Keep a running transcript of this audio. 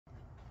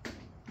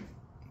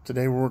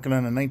Today we're working on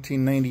a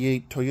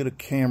 1998 Toyota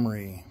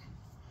Camry.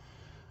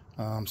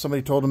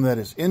 Somebody told him that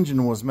his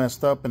engine was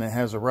messed up and it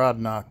has a rod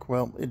knock.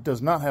 Well, it does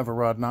not have a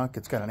rod knock.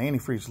 It's got an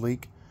antifreeze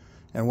leak,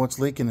 and what's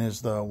leaking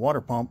is the water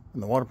pump,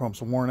 and the water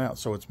pump's worn out,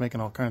 so it's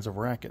making all kinds of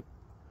racket.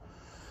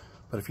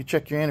 But if you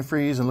check your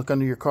antifreeze and look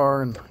under your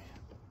car and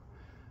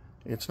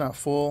it's not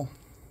full,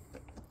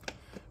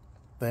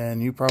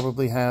 then you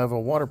probably have a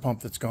water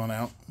pump that's gone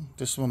out.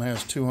 This one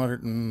has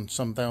 200 and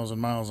some thousand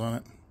miles on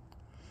it.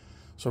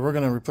 So we're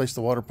going to replace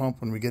the water pump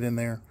when we get in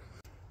there.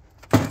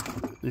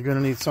 You're going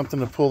to need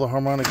something to pull the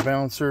harmonic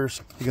balancers.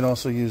 You can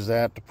also use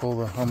that to pull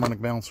the harmonic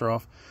balancer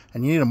off.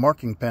 And you need a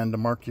marking pen to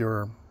mark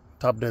your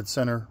top dead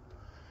center.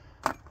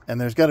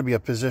 And there's got to be a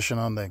position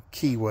on the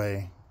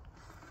keyway.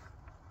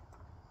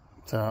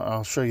 So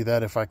I'll show you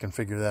that if I can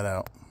figure that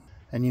out.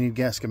 And you need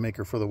gasket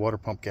maker for the water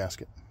pump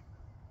gasket.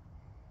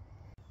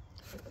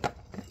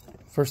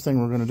 First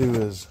thing we're going to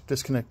do is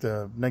disconnect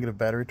the negative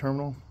battery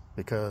terminal,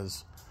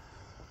 because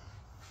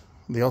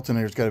the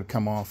alternator's got to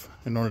come off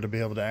in order to be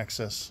able to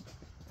access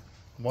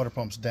the water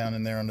pumps down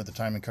in there under the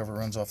timing cover.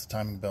 Runs off the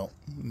timing belt.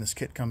 And this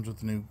kit comes with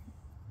the new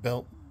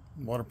belt,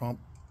 water pump,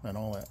 and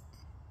all that.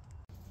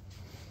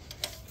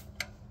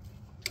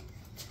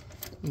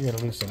 You got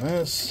to loosen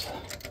this.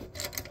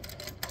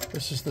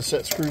 This is the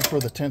set screw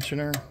for the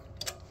tensioner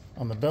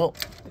on the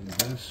belt.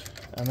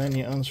 And then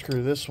you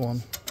unscrew this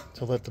one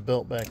to let the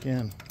belt back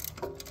in.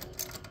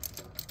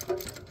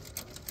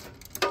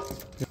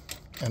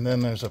 And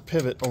then there's a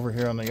pivot over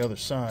here on the other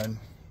side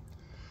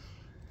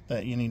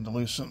that you need to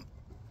loosen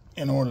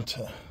in order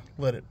to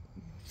let it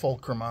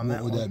fulcrum on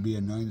that one. What would that be,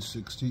 a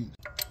 9/16?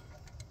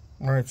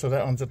 Alright, so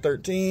that one's a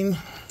 13.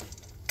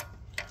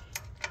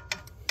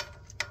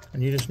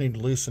 And you just need to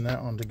loosen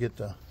that one to get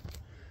the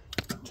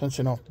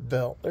tension off the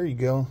belt. There you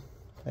go.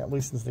 That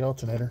loosens the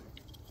alternator.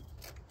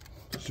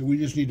 So we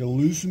just need to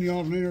loosen the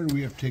alternator, or do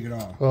we have to take it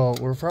off? Well,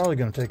 we're probably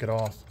going to take it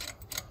off.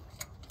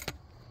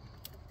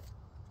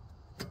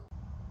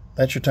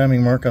 That's your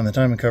timing mark on the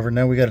timing cover.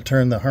 Now we got to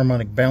turn the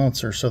harmonic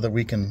balancer so that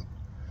we can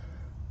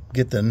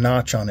get the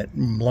notch on it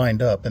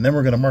lined up. And then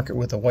we're going to mark it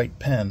with a white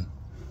pen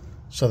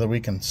so that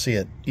we can see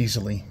it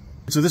easily.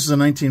 So this is a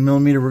 19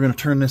 millimeter. We're going to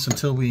turn this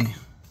until we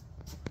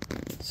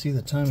see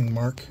the timing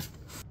mark.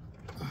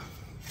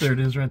 There it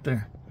is right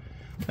there.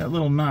 That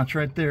little notch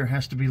right there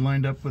has to be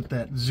lined up with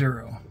that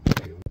 0.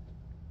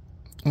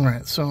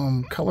 Alright, so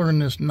I'm coloring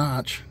this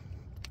notch.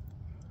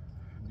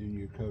 Then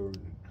you're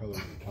coloring the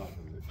top of it.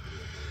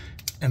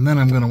 And then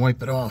I'm going to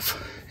wipe it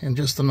off, and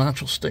just the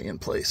notch will stay in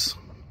place.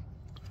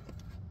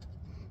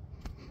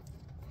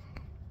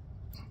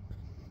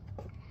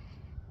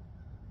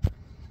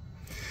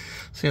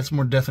 See, that's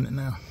more definite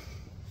now.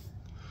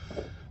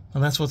 Now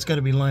that's what's got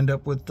to be lined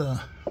up with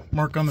the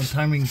mark on the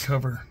timing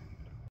cover.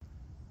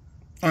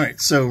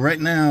 Alright, so right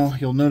now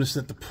you'll notice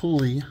that the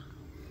pulley,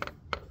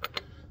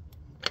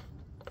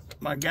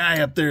 my guy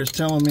up there is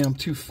telling me I'm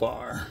too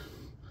far.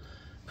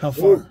 How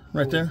far? Oh,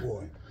 right there?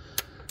 Boy.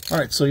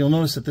 Alright, so you'll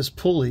notice that this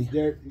pulley,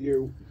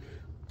 Do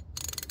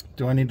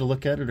I need to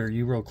look at it, or are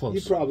you real close?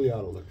 You probably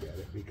ought to look at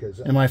it, because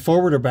Am I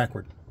forward or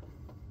backward?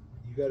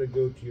 you got to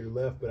go to your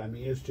left, but I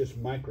mean, it's just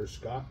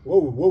microscopic. Whoa,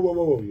 whoa, whoa,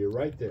 whoa, whoa, you're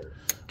right there.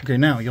 Okay,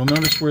 now you'll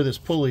notice where this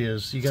pulley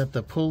is. You got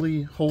the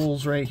pulley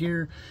holes right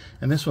here,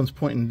 and this one's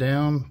pointing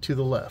down to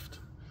the left.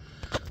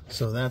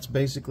 So that's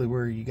basically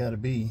where you got to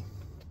be.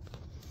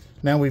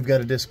 Now we've got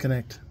to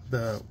disconnect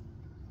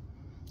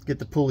get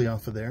the pulley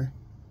off of there.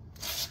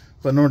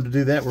 But in order to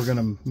do that, we're going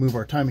to move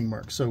our timing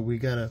mark. So we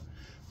got to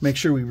make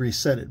sure we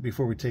reset it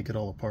before we take it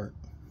all apart.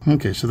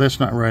 Okay, so that's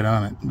not right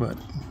on it, but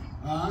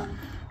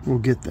we'll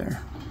get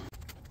there.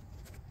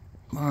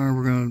 All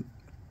right,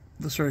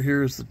 this right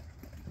here is the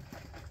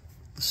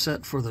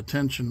set for the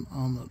tension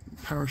on the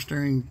power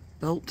steering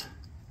belt.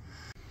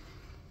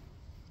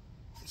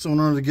 So in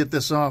order to get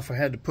this off, I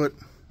had to put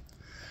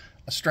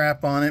a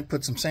strap on it,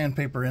 put some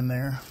sandpaper in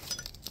there.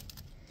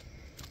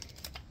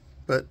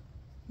 But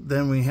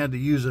then we had to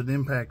use an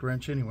impact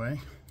wrench anyway.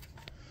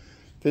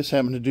 This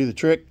happened to do the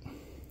trick.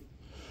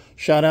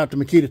 Shout out to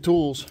Makita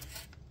Tools.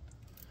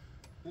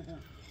 You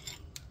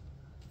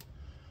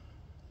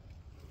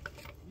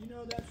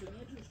know, that's an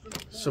interesting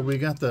point. So we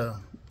got the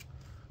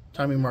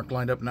timing mark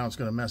lined up. Now it's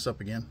going to mess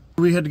up again.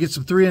 We had to get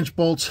some 3-inch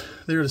bolts.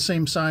 They're the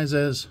same size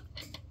as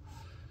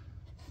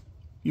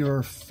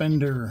your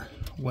fender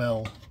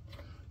well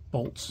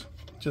bolts.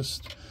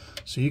 Just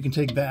so you can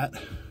take that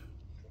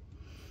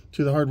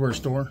to the hardware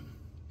store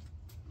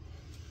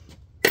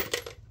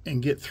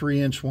and get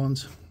 3-inch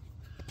ones.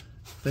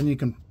 Then you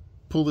can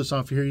pull this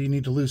off here. You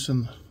need to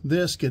loosen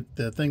this, get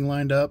the thing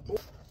lined up.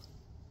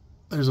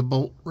 There's a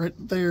bolt right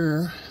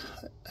there.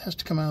 It has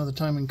to come out of the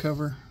timing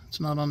cover. It's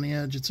not on the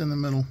edge, it's in the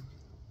middle.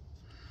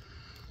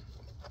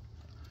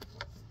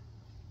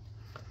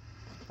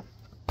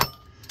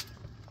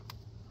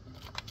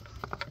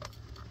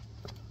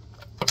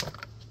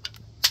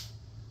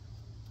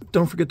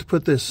 Don't forget to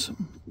put this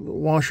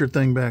washer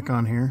thing back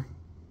on here.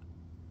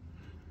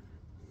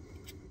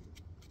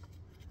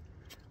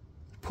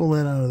 Pull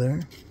that out of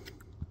there.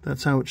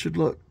 That's how it should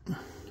look.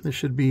 This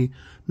should be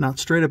not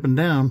straight up and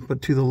down,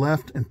 but to the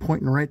left and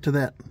pointing right to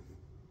that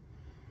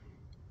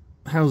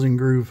housing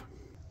groove.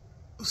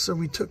 So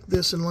we took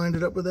this and lined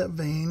it up with that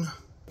vane.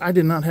 I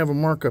did not have a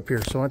mark up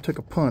here, so I took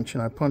a punch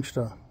and I punched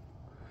a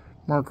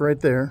mark right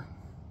there.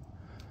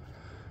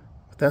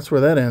 But that's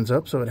where that ends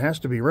up, so it has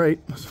to be right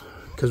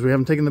because we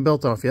haven't taken the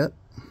belt off yet.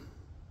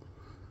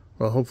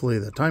 Well, hopefully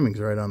the timing's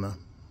right on the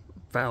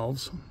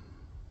valves.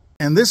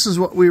 And this is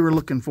what we were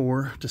looking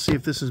for to see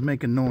if this is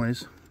making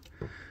noise.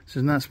 This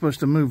is not supposed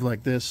to move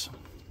like this.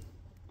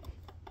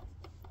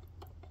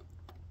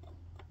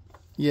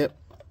 Yep.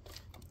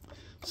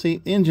 See,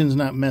 the engine's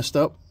not messed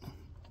up.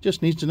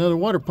 Just needs another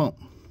water pump.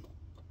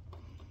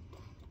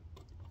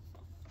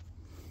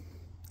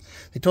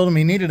 They told him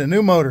he needed a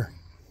new motor.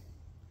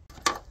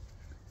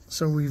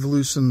 So we've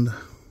loosened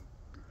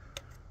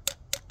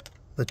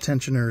the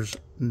tensioner's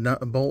nut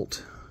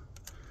bolt.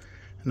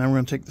 And now we're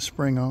going to take the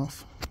spring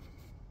off.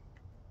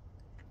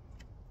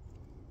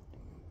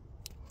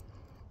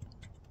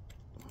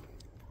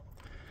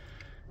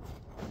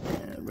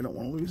 And we don't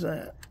want to lose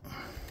that.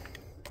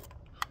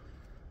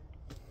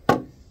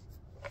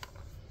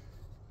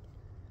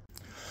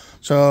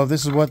 So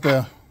this is what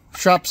the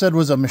shop said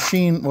was a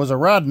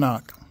rod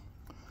knock.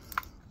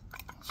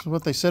 This is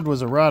what they said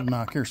was a rod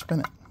knock. Here,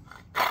 spin it.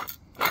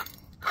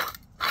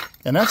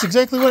 And that's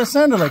exactly what it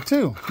sounded like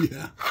too.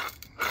 Yeah.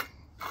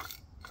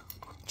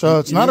 So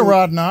it's not a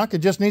rod knock, it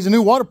just needs a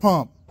new water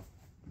pump.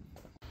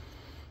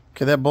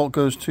 Okay, that bolt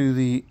goes to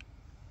the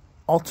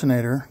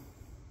alternator.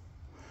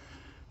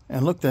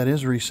 And look, that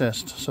is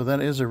recessed. So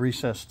that is a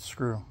recessed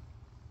screw.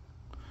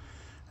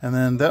 And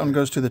then that one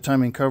goes to the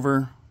timing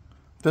cover.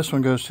 This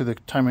one goes to the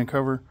timing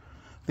cover.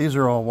 These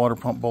are all water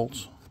pump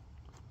bolts.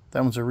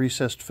 That one's a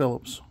recessed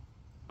Phillips.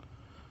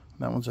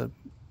 That one's a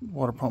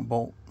water pump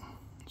bolt.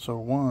 So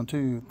 1,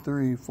 2,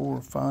 3,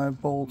 4,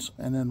 5 bolts,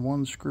 and then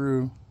one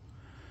screw.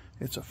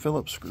 It's a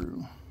Phillips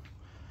screw.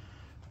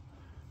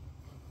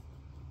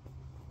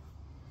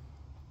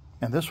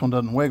 And this one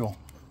doesn't wiggle.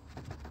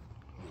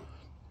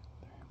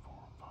 3, 4,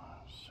 5,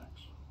 6. 1,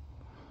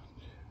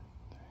 2,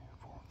 3,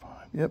 4, 5.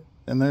 Yep.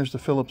 And there's the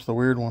Phillips, the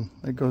weird one.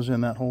 It goes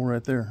in that hole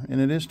right there.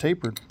 And it is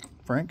tapered,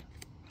 Frank.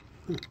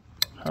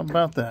 How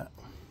about that?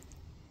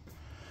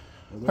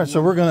 All right,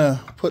 so we're going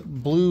to put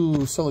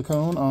blue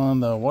silicone on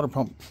the water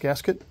pump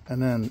gasket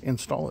and then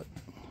install it.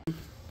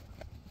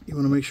 You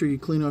want to make sure you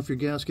clean off your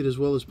gasket as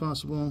well as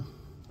possible.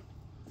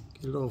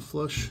 Get it all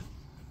flush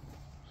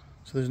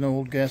so there's no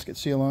old gasket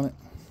seal on it.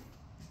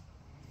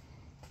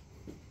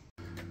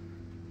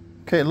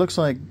 Okay, it looks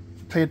like,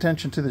 pay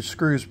attention to the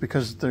screws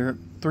because there are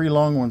 3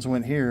 long ones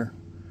went here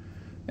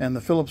and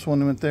the Phillips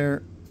one went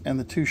there and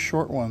the 2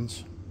 short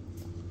ones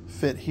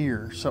fit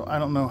here. So I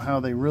don't know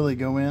how they really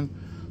go in.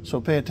 So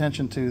pay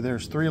attention to,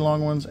 there's 3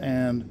 long ones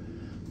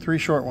and 3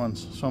 short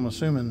ones. So I'm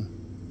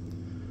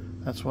assuming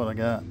that's what I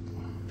got.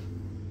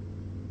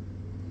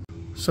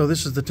 So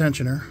this is the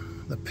tensioner.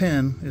 The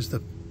pin is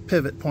the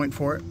pivot point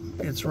for it.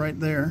 It's right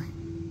there.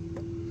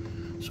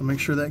 So make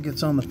sure that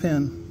gets on the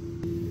pin.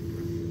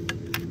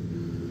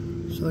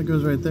 So that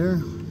goes right there.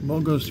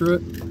 Bolt goes through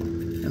it.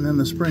 And then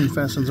the spring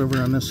fastens over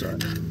on this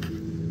side.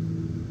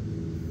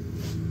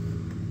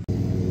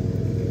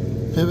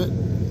 Pivot.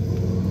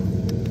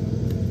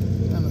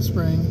 And the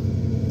spring.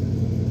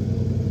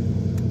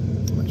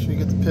 Make sure you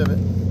get the pivot.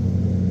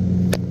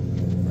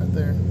 Right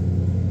there.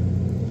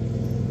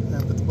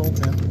 And put the bolt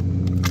in.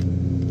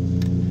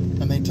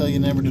 And they tell you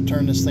never to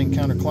turn this thing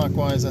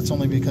counterclockwise. That's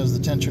only because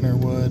the tensioner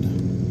would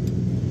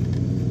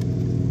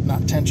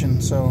not tension.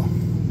 So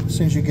as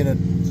soon as you get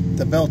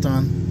the belt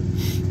on,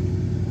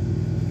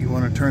 you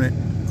want to turn it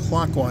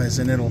clockwise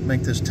and it'll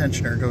make this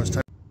tensioner go as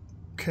tight.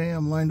 Okay,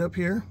 I'm lined up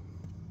here.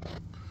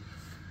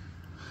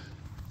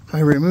 I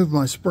removed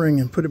my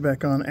spring and put it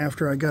back on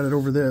after I got it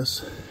over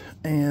this.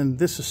 And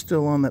this is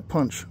still on that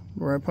punch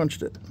where I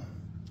punched it.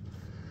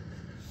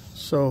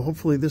 So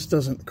hopefully this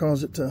doesn't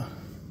cause it to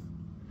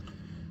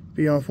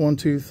be off one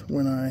tooth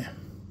when I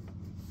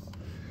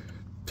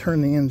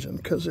turn the engine,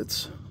 because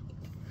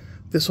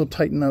this will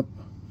tighten up.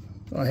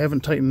 I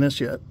haven't tightened this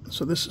yet,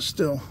 so this is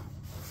still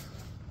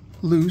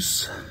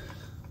loose.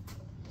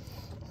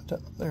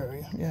 There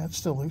we go. Yeah, it's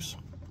still loose.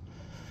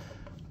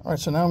 All right,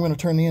 so now I'm going to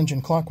turn the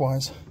engine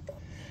clockwise,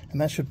 and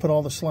that should put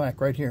all the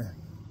slack right here,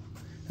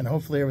 and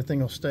hopefully everything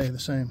will stay the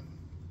same.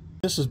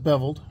 This is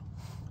beveled.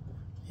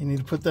 You need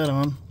to put that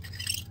on.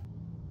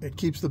 It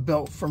keeps the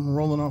belt from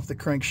rolling off the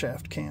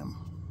crankshaft cam.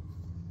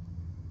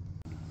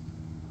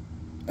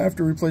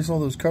 After you replace all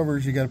those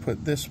covers, you got to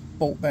put this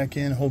bolt back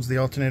in, holds the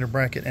alternator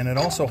bracket, and it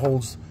also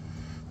holds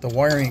the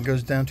wiring. It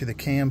goes down to the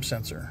cam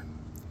sensor,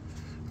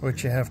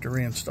 which you have to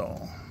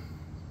reinstall.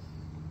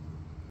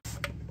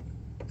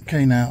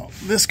 Okay, now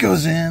this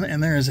goes in,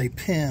 and there is a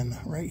pin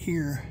right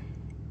here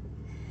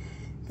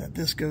that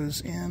this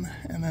goes in,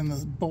 and then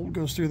the bolt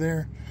goes through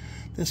there.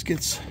 This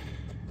gets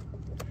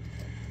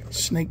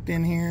snaked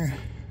in here.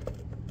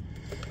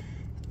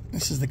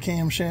 This is the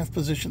camshaft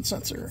position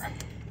sensor.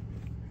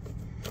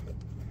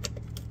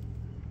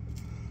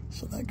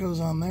 So that goes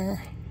on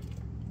there.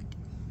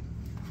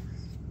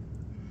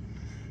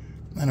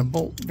 and a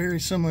bolt very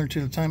similar to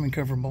the timing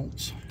cover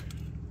bolts.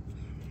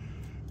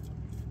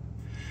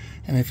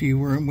 And if you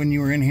were, when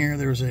you were in here,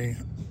 there was a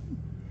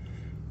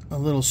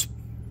little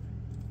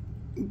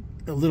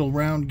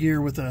round gear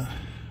with a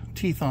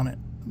teeth on it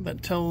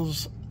that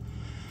tells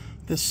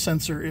this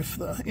sensor if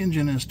the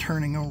engine is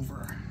turning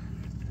over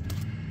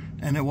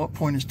and at what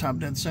point is top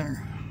dead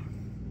center.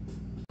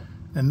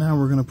 And now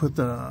we're going to put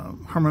the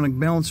harmonic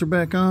balancer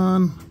back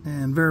on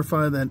and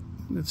verify that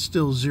it's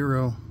still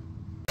 0.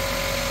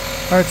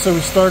 Alright, so we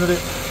started it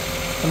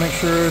to make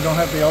sure we don't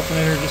have the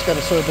alternator, just got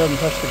it so it doesn't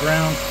touch the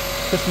ground,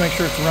 just to make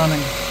sure it's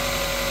running.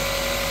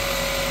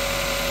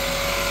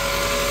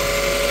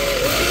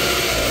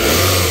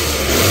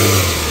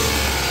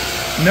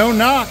 No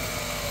knock.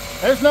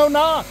 There's no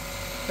knock.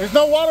 There's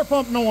no water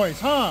pump noise,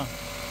 huh?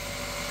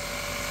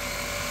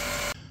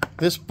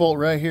 This bolt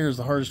right here is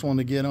the hardest one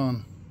to get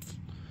on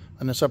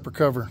this upper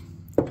cover.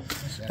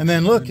 And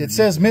then look, it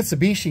says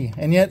Mitsubishi,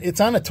 and yet it's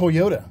on a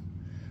Toyota.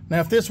 Now,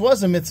 if this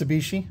was a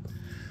Mitsubishi,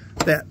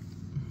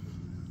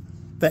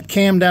 that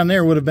cam down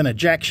there would have been a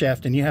jack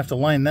shaft, and you have to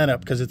line that up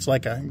because it's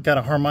like got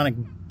a harmonic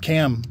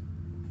cam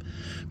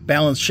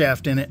balance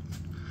shaft in it.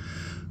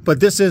 But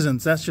this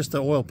isn't. That's just the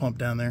oil pump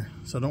down there.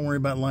 So don't worry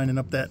about lining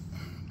up that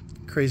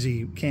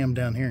crazy cam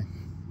down here.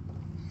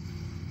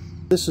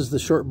 This is the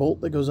short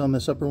bolt that goes on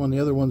this upper one. The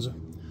other ones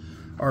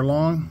are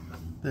long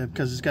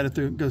because it's got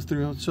to go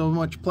through so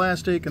much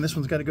plastic, and this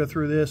one's got to go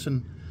through this,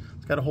 and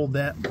it's got to hold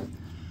that. That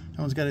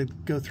one's got to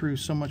go through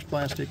so much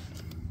plastic.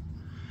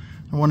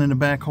 The one in the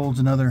back holds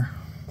another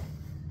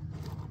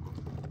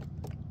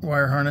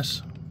wire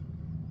harness.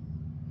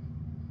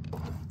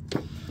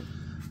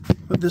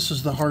 But this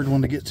is the hard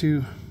one to get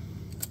to.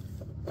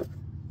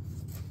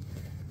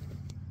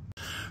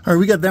 All right,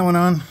 we got that one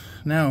on.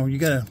 Now you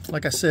gotta,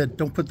 like I said,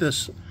 don't put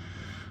this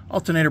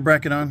alternator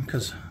bracket on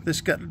because this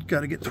got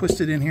to get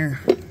twisted in here.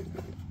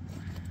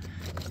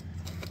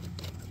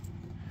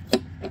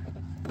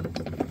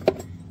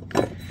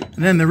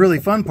 And then the really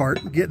fun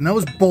part, getting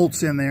those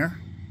bolts in there.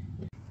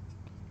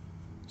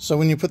 So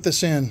when you put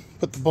this in,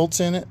 put the bolts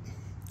in it.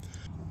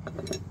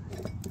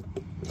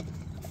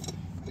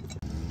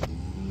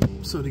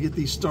 So to get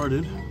these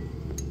started,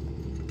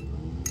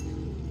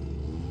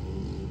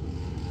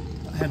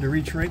 I had to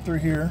reach right through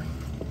here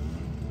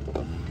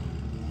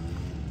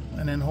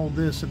and then hold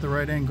this at the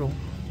right angle.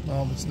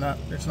 Well, it's not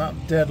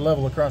dead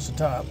level across the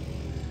top,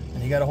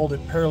 and you got to hold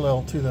it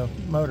parallel to the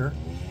motor.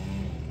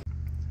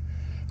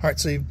 All right,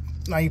 so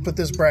now you put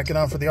this bracket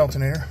on for the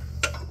alternator.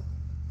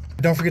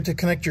 Don't forget to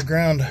connect your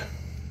ground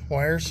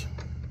wires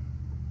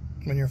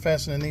when you're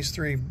fastening these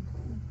 3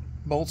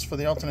 bolts for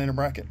the alternator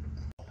bracket.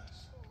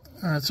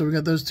 All right, so we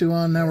got those 2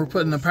 on. Now we're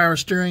putting the power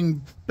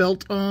steering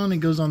belt on. It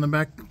goes on the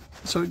back,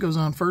 so it goes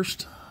on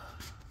first.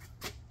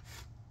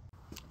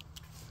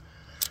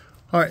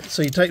 All right,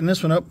 so you tighten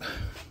this one up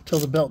until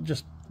the belt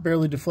just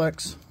barely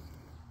deflects.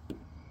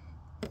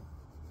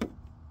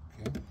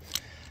 Okay.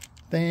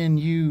 Then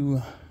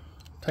you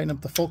tighten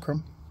up the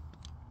fulcrum.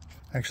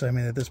 Actually, I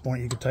mean, at this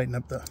point, you could tighten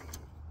up the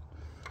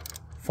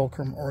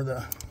fulcrum or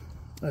the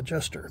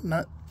adjuster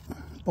nut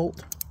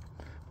bolt.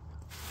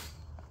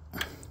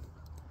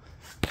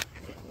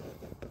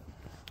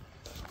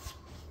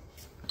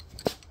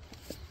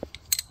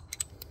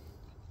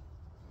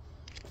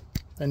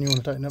 Then you want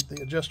to tighten up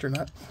the adjuster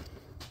nut.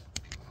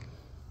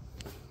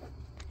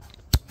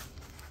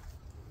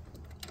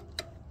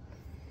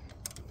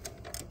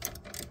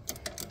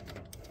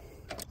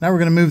 Now we're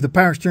going to move the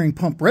power steering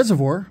pump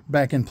reservoir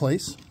back in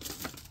place.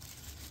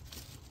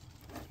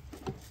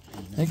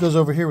 It goes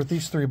over here with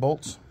these 3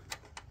 bolts.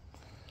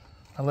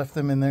 I left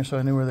them in there so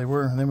I knew where they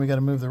were. And then we got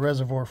to move the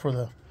reservoir for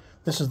the,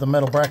 this is the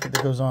metal bracket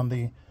that goes on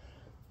the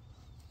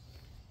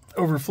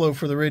overflow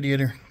for the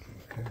radiator.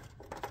 Okay.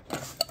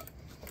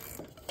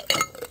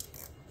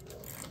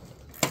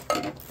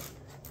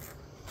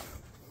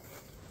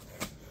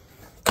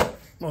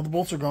 Well, the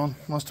bolts are gone.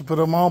 Must have put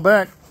them all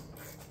back.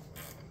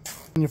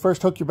 When you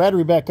first hook your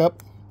battery back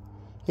up,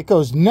 it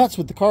goes nuts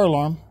with the car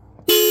alarm.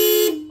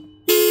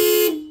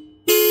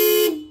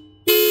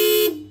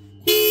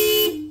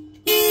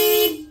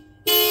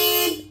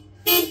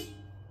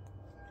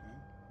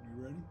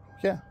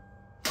 Yeah.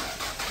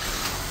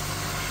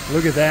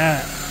 Look at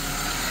that.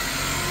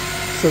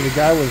 So the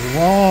guy was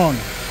wrong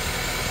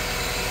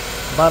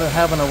about it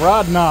having a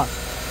rod knock.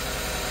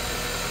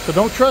 So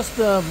don't trust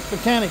the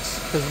mechanics,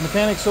 because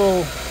mechanics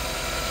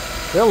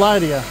they'll lie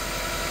to you.